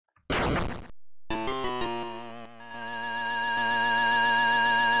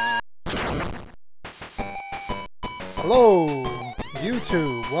Hello,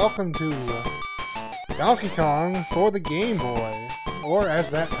 YouTube. Welcome to Donkey Kong for the Game Boy, or as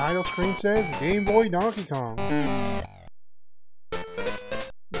that title screen says, Game Boy Donkey Kong.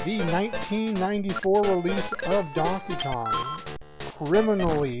 The 1994 release of Donkey Kong,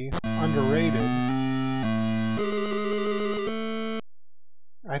 criminally underrated.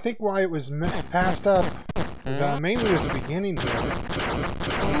 I think why it was passed up is mainly as a beginning here.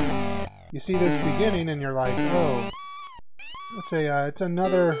 You see this beginning and you're like, oh, it's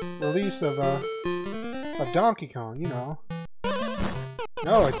another release of Donkey Kong, you know.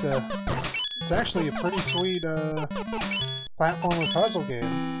 No, it's actually a pretty sweet platformer puzzle game.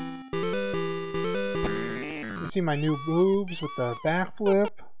 You see my new moves with the backflip.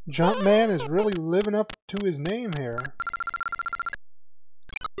 Jumpman is really living up to his name here.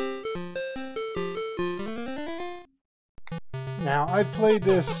 Now, I played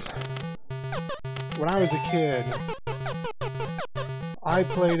this when I was a kid. I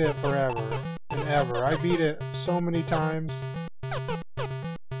played it forever and ever. I beat it so many times.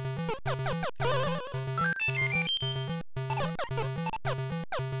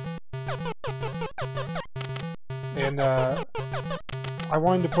 And I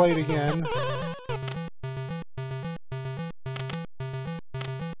wanted to play it again.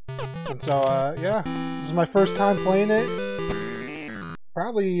 And so, yeah, this is my first time playing it.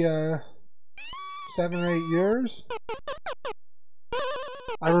 Probably 7 or 8 years.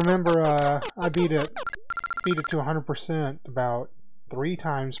 I remember I beat it to 100% about 3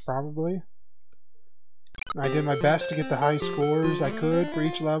 times probably. I did my best to get the high scores I could for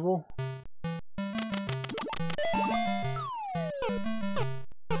each level.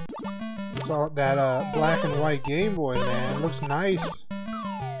 So that black and white Game Boy, man, looks nice.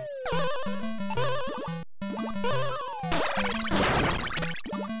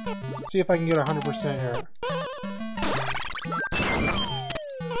 See if I can get 100% here.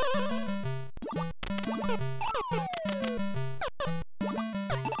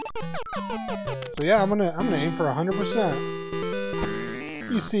 So yeah, I'm gonna aim for 100%.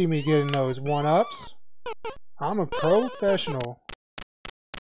 You see me getting those 1-ups. I'm a professional.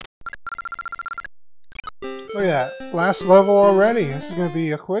 Look at that, last level already. This is gonna be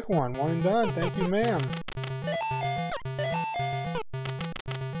a quick one and done. Thank you, ma'am.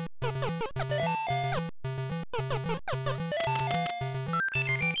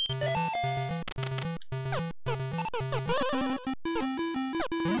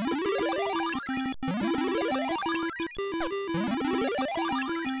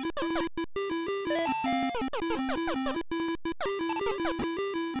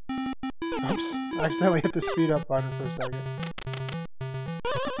 Oops, I accidentally hit the speed up button for a second.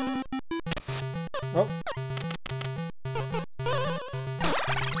 Oh.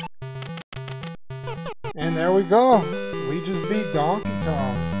 And there we go. We just beat Donkey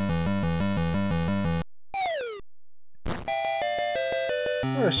Kong.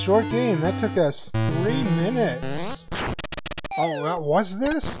 What a short game. That took us 3 minutes. Oh, that was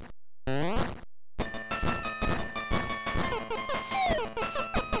this?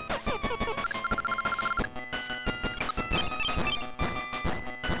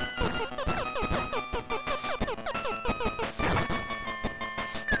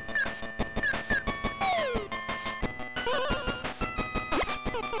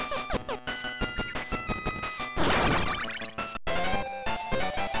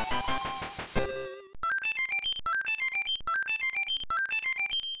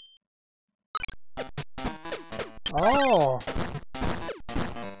 Oh!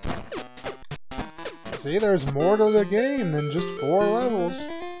 See, there's more to the game than just 4 levels.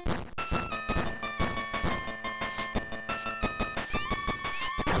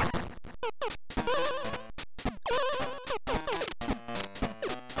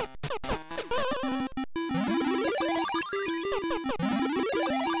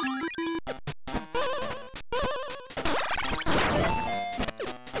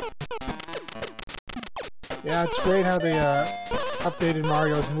 Yeah, it's great how they updated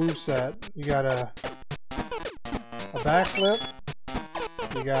Mario's moveset. You got a backflip,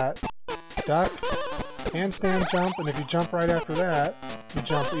 you got duck, handstand jump, and if you jump right after that, you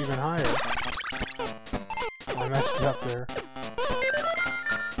jump even higher. I messed it up there.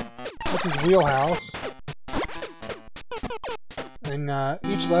 That's his wheelhouse. In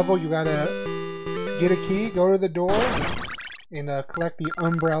each level, you gotta get a key, go to the door, and collect the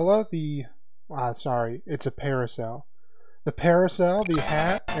umbrella, sorry, it's a parasol. The parasol, the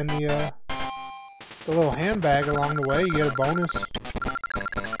hat, and the little handbag along the way. You get a bonus.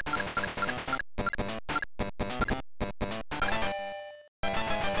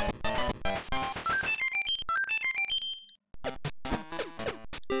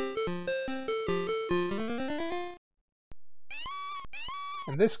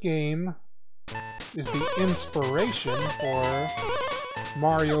 And this game is the inspiration for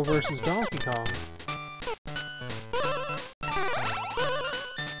Mario vs. Donkey Kong.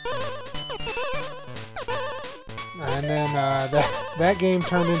 And then that game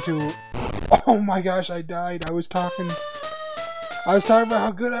turned into... Oh my gosh, I died. I was talking about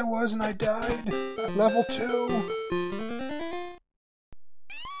how good I was and I died at level 2.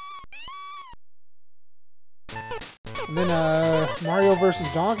 And then Mario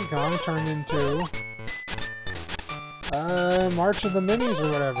vs. Donkey Kong turned into March of the Minis or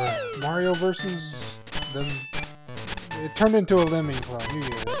whatever. Mario versus the... It turned into a Lemming Club, you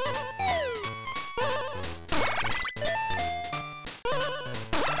get it.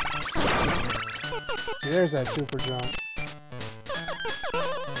 See, there's that super jump.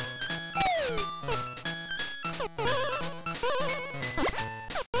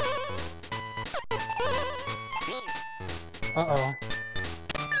 Uh-oh.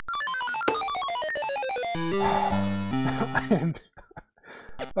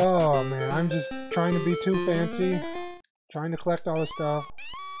 Oh man, I'm just trying to be too fancy. Trying to collect all the stuff.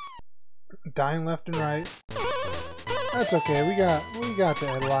 Dying left and right. That's okay, we got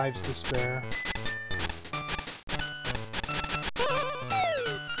the lives to spare.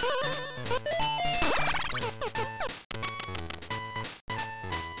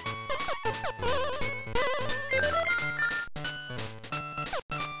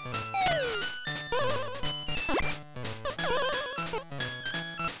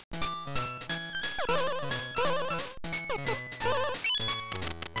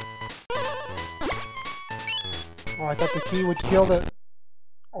 Oh, I thought the key would kill the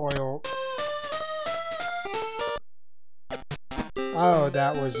oil. Oh,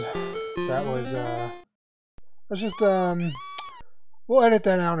 let's just, we'll edit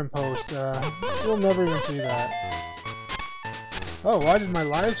that out in post. You'll never even see that. Oh, why did my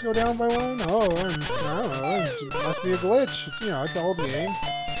lives go down by 1? Oh, I don't know, it must be a glitch. It's, you know, it's an old game.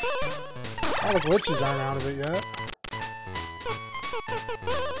 All the glitches aren't out of it yet.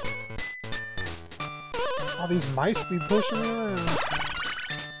 All these mice be pushing me around.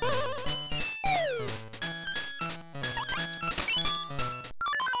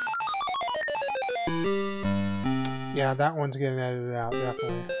 Yeah, that one's getting edited out,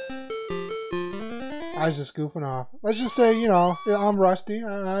 definitely. I was just goofing off. Let's just say, you know, I'm rusty.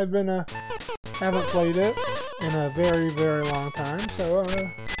 I've been, haven't played it in a very, very long time, so,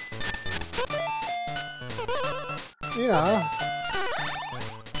 you know.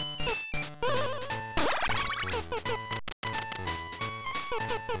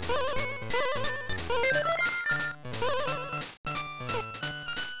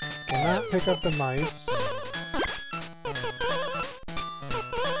 Cannot pick up the mice.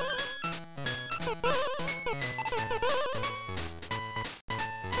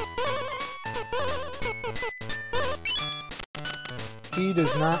 Key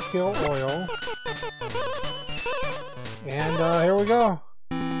does not kill oil. And here we go.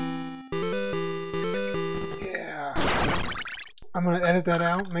 Yeah. I'm gonna edit that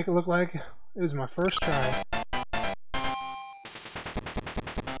out, make it look like it was my first try.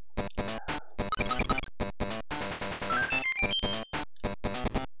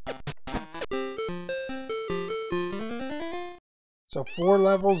 So 4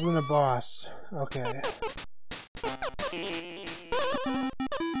 levels and a boss. Okay.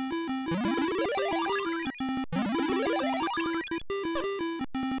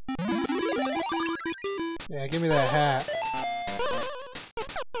 Yeah, give me that hat.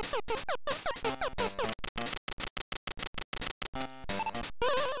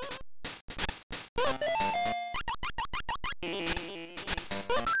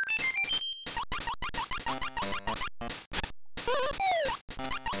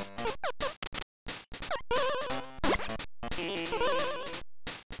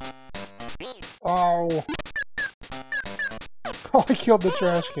 Oh! Oh, I killed the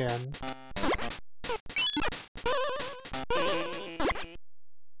trash can.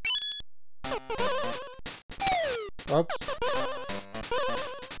 Oops.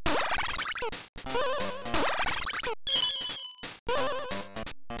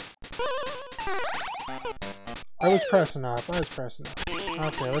 I was pressing up.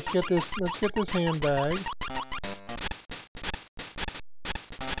 Okay, let's get this handbag.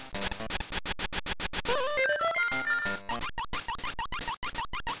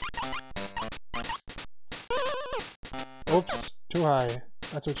 Oops, too high.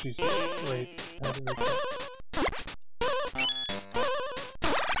 That's what she said. Wait, that didn't make sense.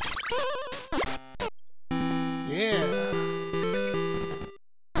 Yeah.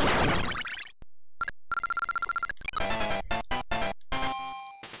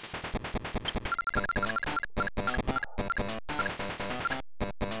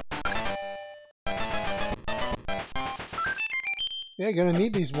 Yeah, you're gonna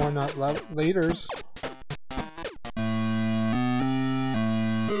need these one-up leaders.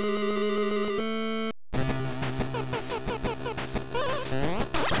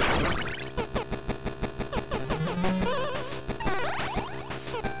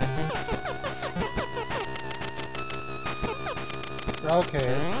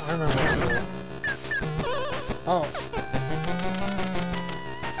 Okay, I remember what to do. Oh.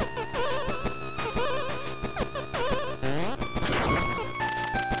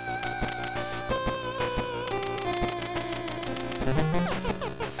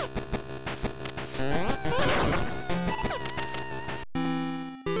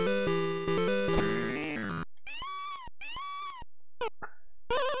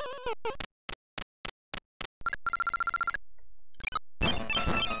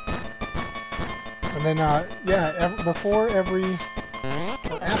 And then, yeah, before every,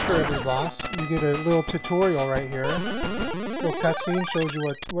 or after every boss, you get a little tutorial right here. Little cutscene shows you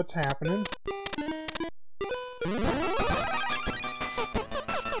what's happening.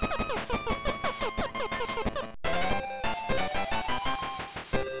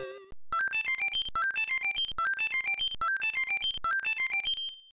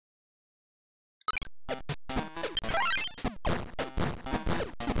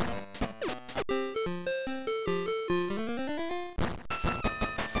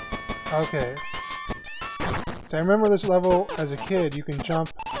 Okay. So I remember this level as a kid. You can jump,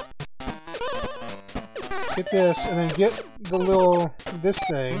 get this, and then get the little, this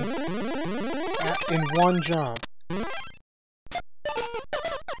thing in one jump.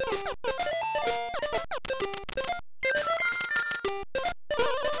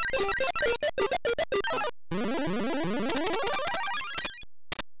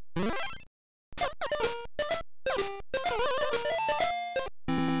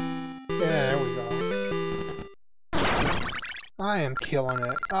 There we go. I am killing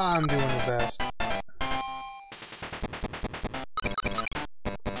it. I'm doing the best.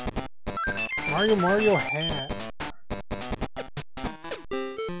 Mario hat.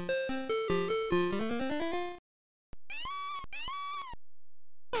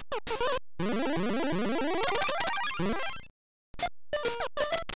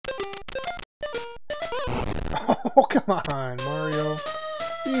 Oh, come on, Mario.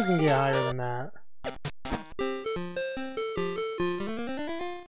 You can get higher than that.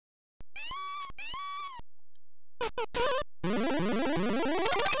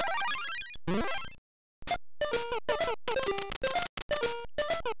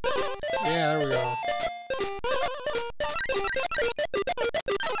 Yeah, there we go.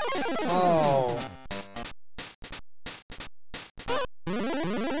 Oh.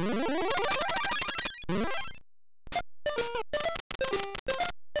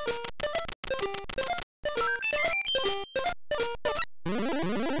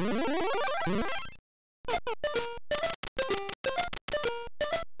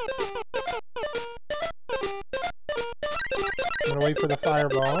 I'm gonna wait for the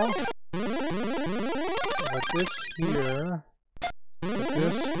fireball. Put this here. Put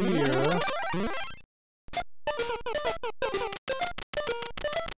this here.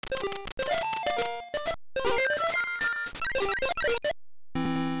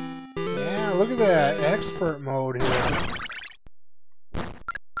 Yeah, look at that expert mode here.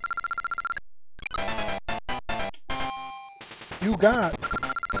 You got.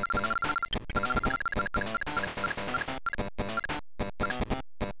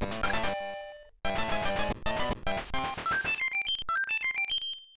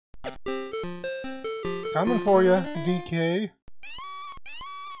 Coming for you, DK.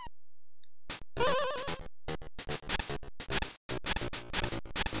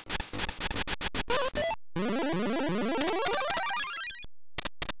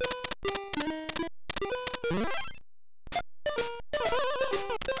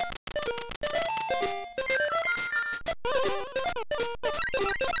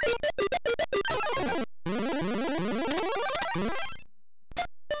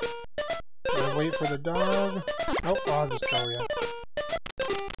 Wait for the dog. Oh, I'll just throw you.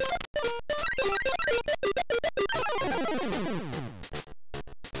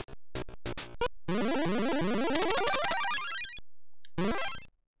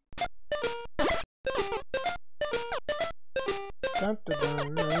 Dun, dun,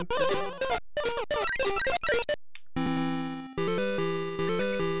 dun, dun, dun.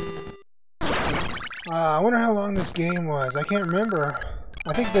 I wonder how long this game was. I can't remember.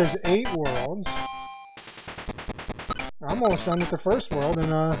 I think there's 8 worlds. I'm almost done with the first world in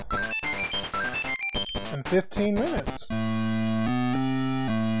 15 minutes.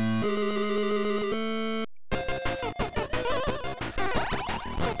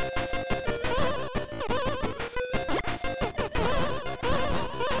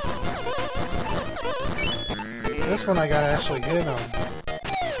 this one I gotta actually hit him.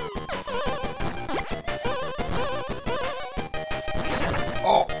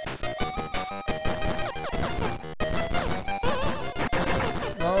 Oh!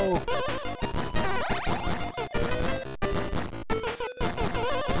 No!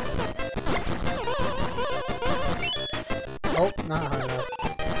 Oh, not high enough.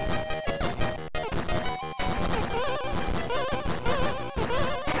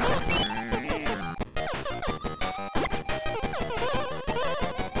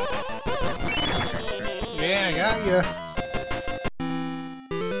 Yeah, I got ya.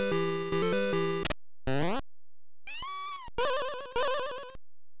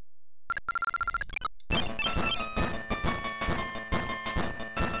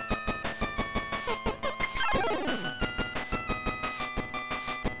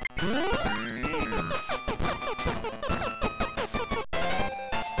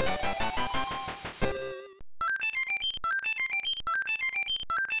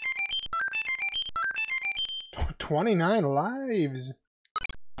 Tw 29 lives.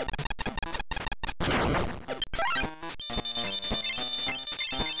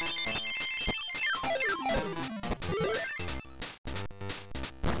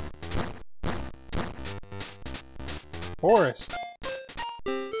 Forest.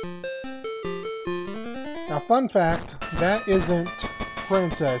 Now, fun fact, that isn't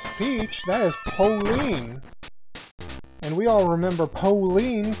Princess Peach, that is Pauline. And we all remember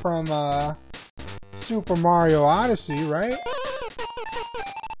Pauline from Super Mario Odyssey, right?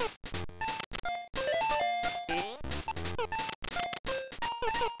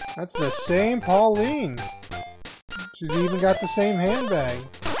 That's the same Pauline. She's even got the same handbag.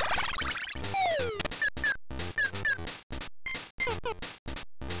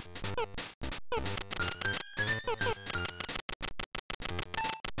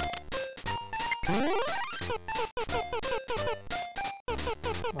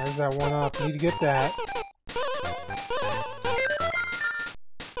 Where's that one up? Need to get that.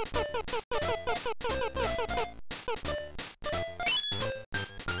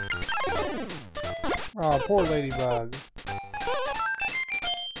 Oh, poor ladybug.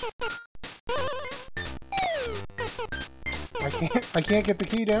 I can't get the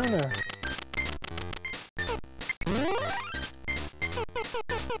key down there.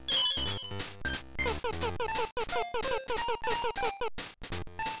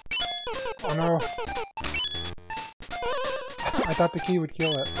 Oh no. I thought the key would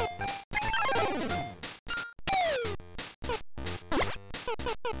kill it.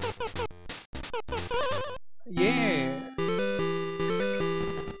 Yeah!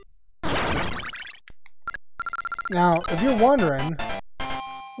 Now, if you're wondering,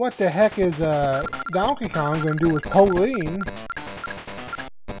 what the heck is Donkey Kong gonna do with Pauline,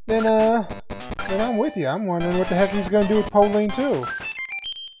 then I'm with you. I'm wondering what the heck he's gonna do with Pauline too.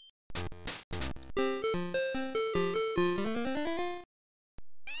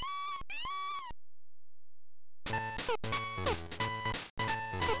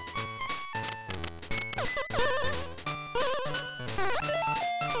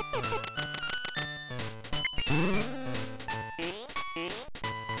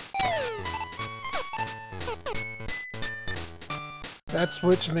 That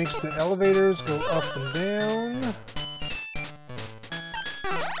switch makes the elevators go up and down.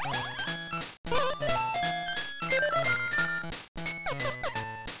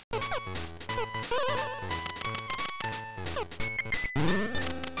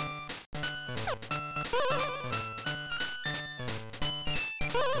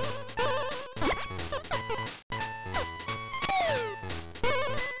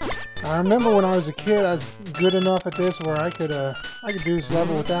 I remember when I was a kid, I was good enough at this where I could do this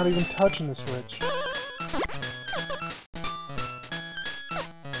level without even touching the switch.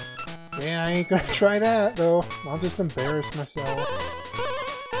 Yeah, I ain't gonna try that though. I'll just embarrass myself.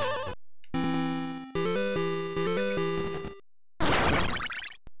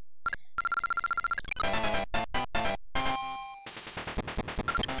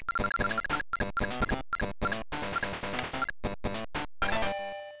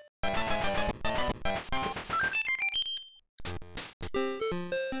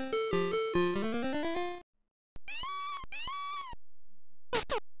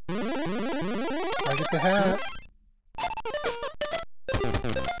 I get the hat.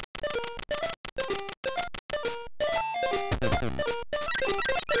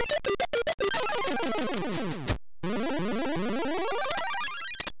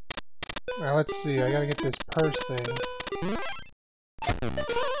 Now let's see, I gotta get this purse thing.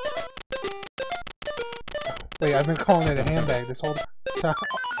 Wait, I've been calling it a handbag this whole time.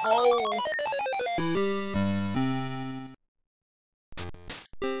 Oh!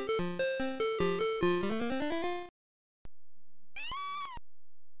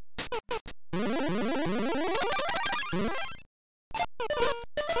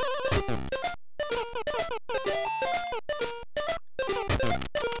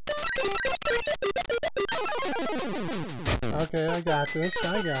 this.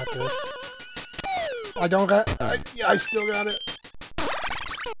 I got this. I don't got... yeah, I still got it.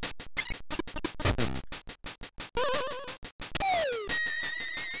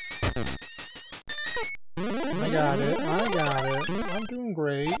 I got it. I got it. I'm doing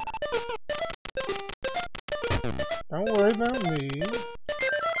great. Don't worry about me.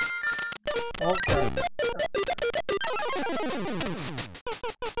 Okay.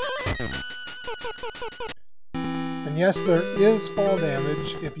 And yes, there is fall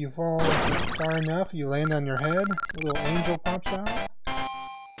damage. If you fall far enough, you land on your head, a little angel pops out.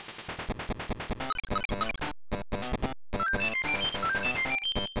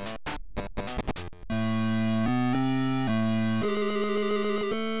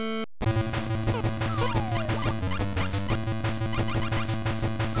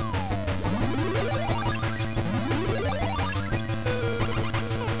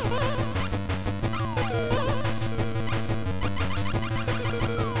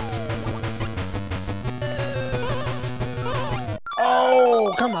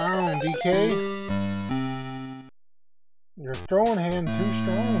 Oh, come on, DK. Your throwing hand too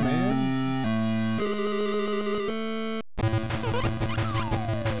strong, man.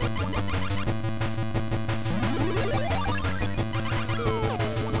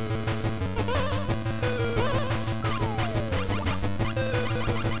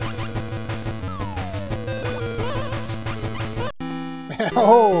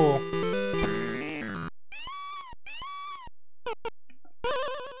 Oh.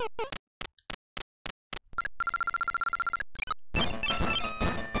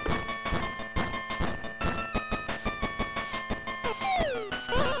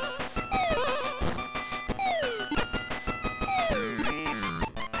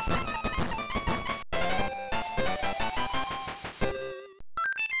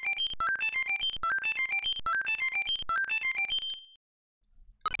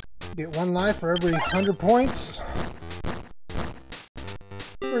 Get 1 life for every 100 points.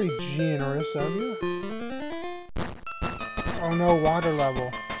 Very generous of you. Oh no, water level.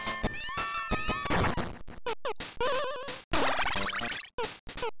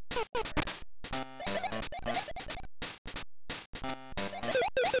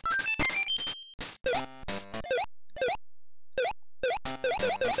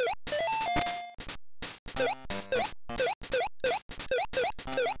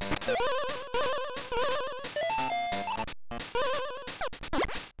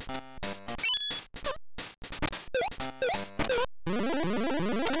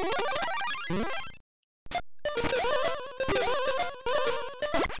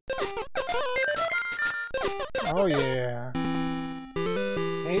 Oh yeah.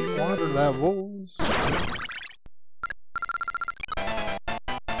 8 water levels.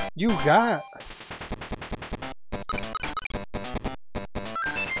 You got.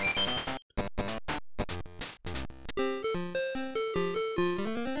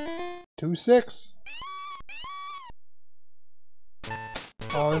 Two 6.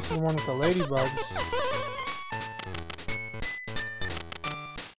 Oh, this is the one with the ladybugs.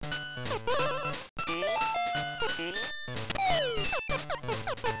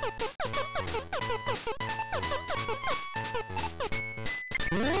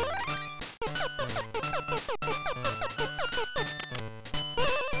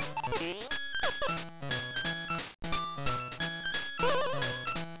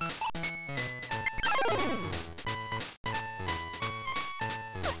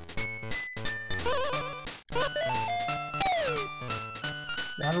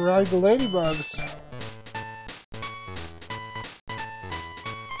 Gotta ride the ladybugs.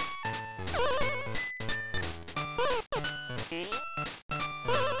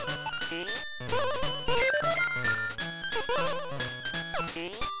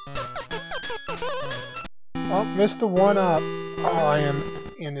 Oh, missed the 1-up. Oh, I am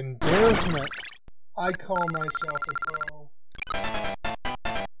an embarrassment. I call myself a pro.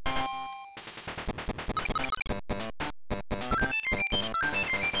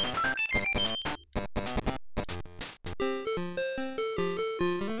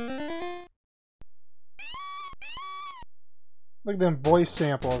 Look at them voice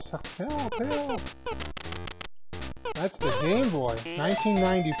samples. Help, help. That's the Game Boy.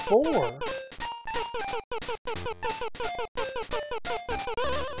 1994.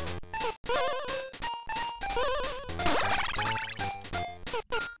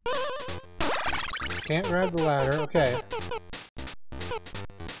 Can't grab the ladder. Okay.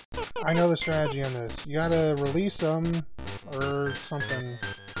 I know the strategy on this. You gotta release them or something.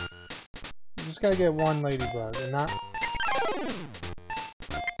 You just gotta get 1 ladybug and not...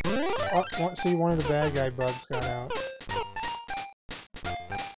 Oh, see, one of the bad guy bugs got out.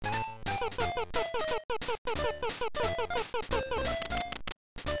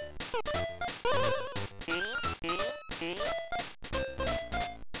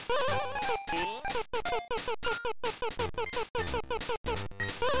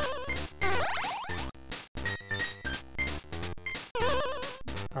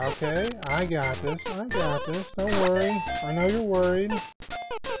 Okay, I got this. I got this. Don't worry. I know you're worried.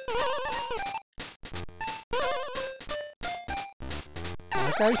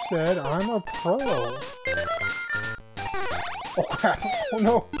 Like I said, I'm a pro. Oh crap. Oh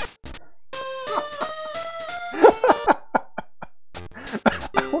no.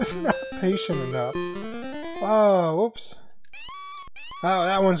 I was not patient enough. Oh, whoops. Oh,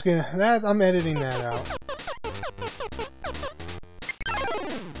 that one's gonna... I'm editing that out.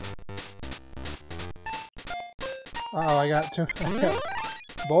 Uh-oh, I got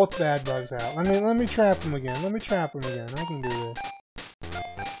both bad bugs out. Let me trap them again. Let me trap them again. I can do this.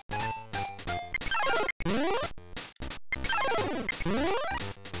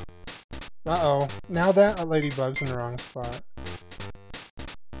 Uh-oh. Now that ladybug's in the wrong spot.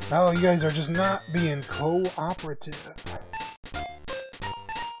 Oh, you guys are just not being cooperative.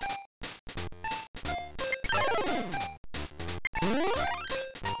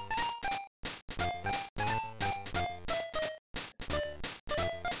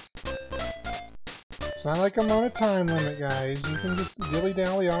 It's not like I'm on a time limit, guys. You can just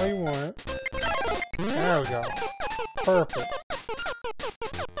dilly-dally all you want. There we go. Perfect.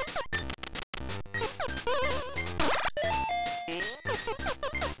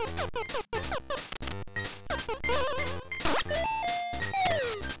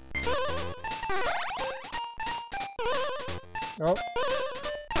 Oh.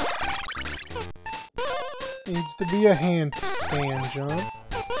 Needs to be a handstand jump.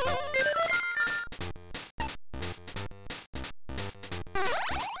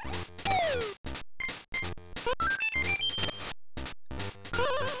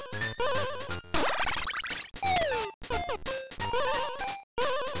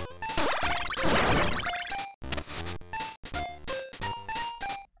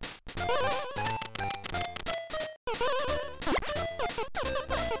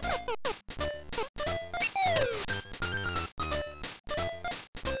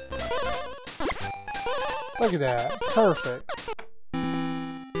 Look at that. Perfect.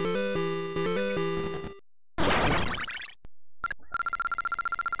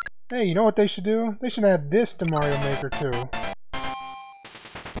 Hey, you know what they should do? They should add this to Mario Maker 2.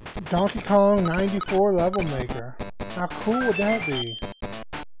 Donkey Kong 94 level maker. How cool would that be?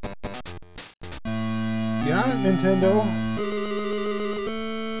 Get on it, Nintendo.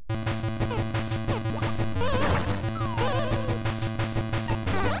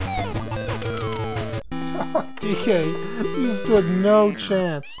 DK, you stood no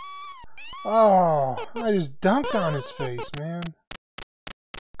chance. Oh, I just dunked on his face, man.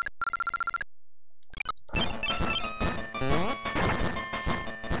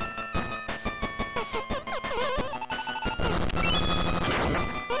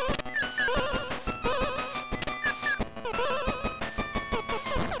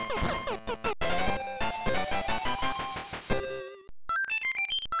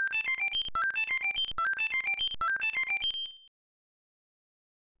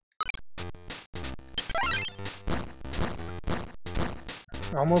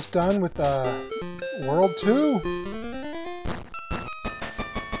 Almost done with World 2.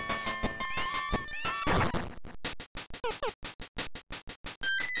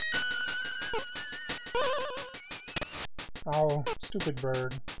 Oh, stupid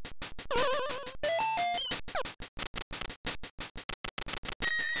bird.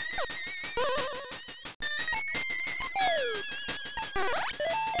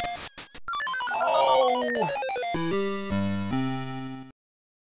 Oh!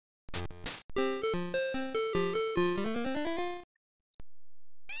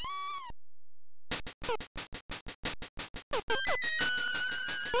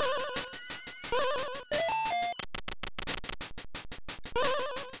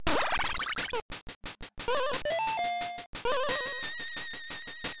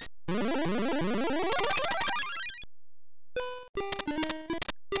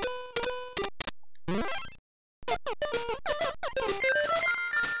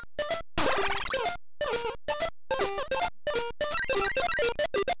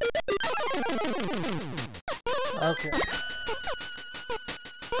 Okay.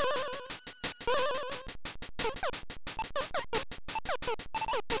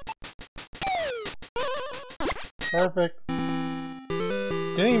 Perfect.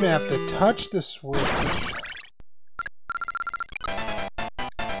 Didn't even have to touch the switch.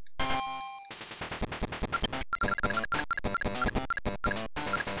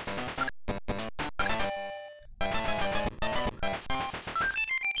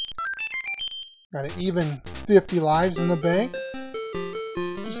 Got an even 50 lives in the bank.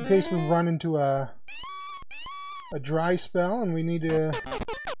 Just in case we run into a dry spell and we need to...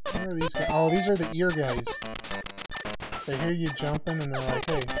 Where are these guys? Oh, these are the ear guys. They hear you jumping and they're like,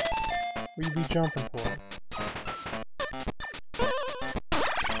 hey, what you be jumping for?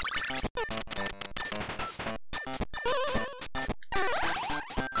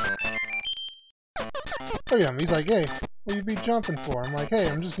 Look at him, he's like, hey, what you be jumping for? I'm like, hey,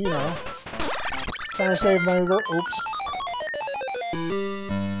 I'm just, you know, trying to save my girl. Oops.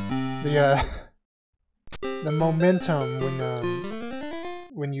 The momentum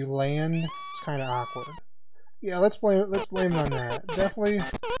when you land, it's kind of awkward. Yeah, let's blame it on that. Definitely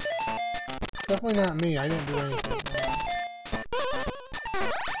not me. I didn't do anything.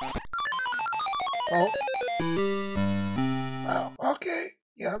 Oh. Oh, okay.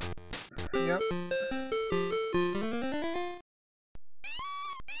 Yep. Yep.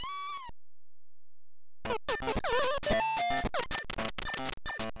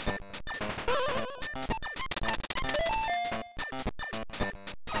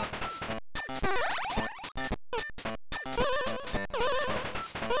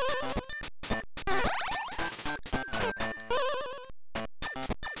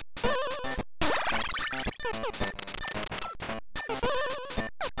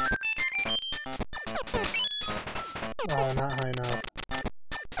 Oh, not high enough.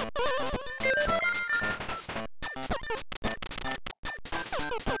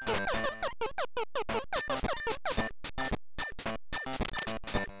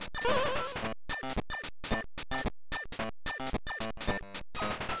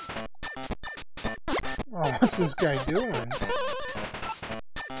 Oh, what's this guy doing?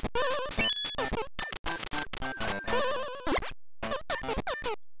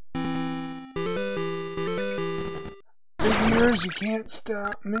 Figures, you can't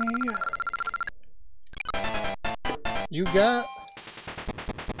stop me. You got...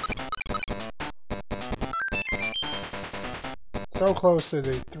 So close to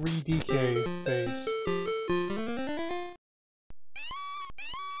the 3DK face.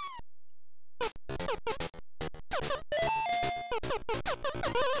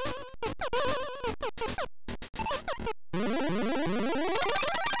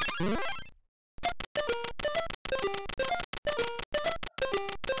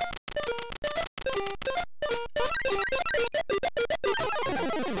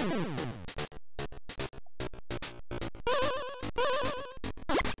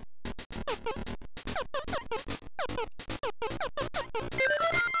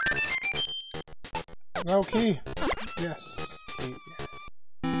 Okay. Yes. Key.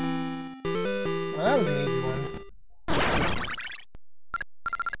 Well, that was an easy one.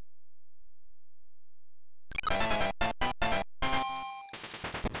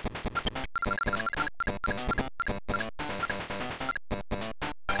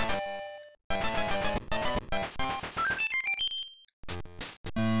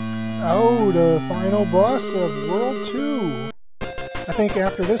 Oh, the final boss of World 2. I think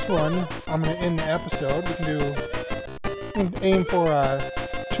after this one, I'm going to end the episode. We can aim for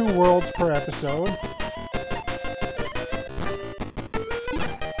 2 worlds per episode.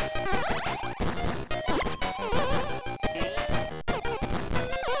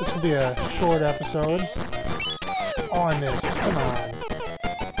 This will be a short episode. Oh, I missed. Come on.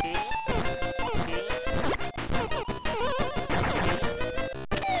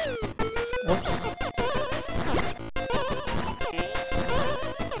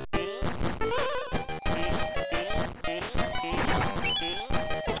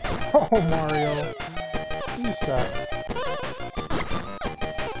 Oh, Mario. You suck.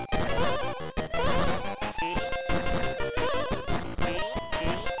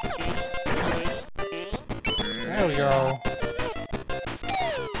 There we go.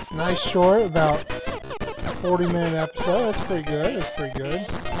 Nice short, about 40-minute episode. That's pretty good. That's pretty good.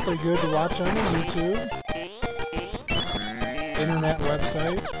 Pretty good to watch on YouTube. Internet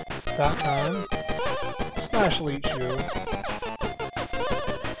website.com/LeetShoe.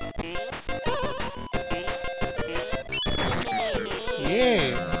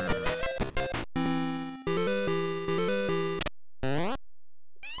 Yay!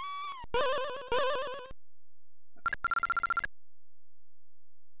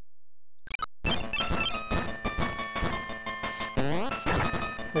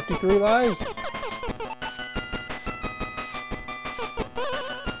 $53 lives.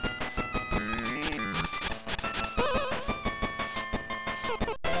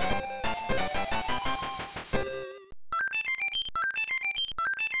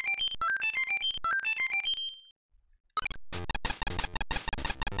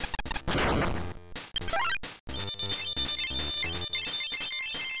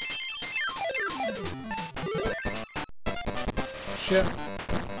 Gotcha.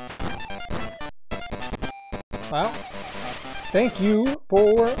 Well, thank you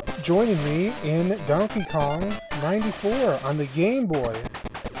for joining me in Donkey Kong 94 on the Game Boy.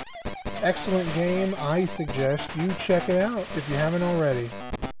 Excellent game. I suggest you check it out if you haven't already.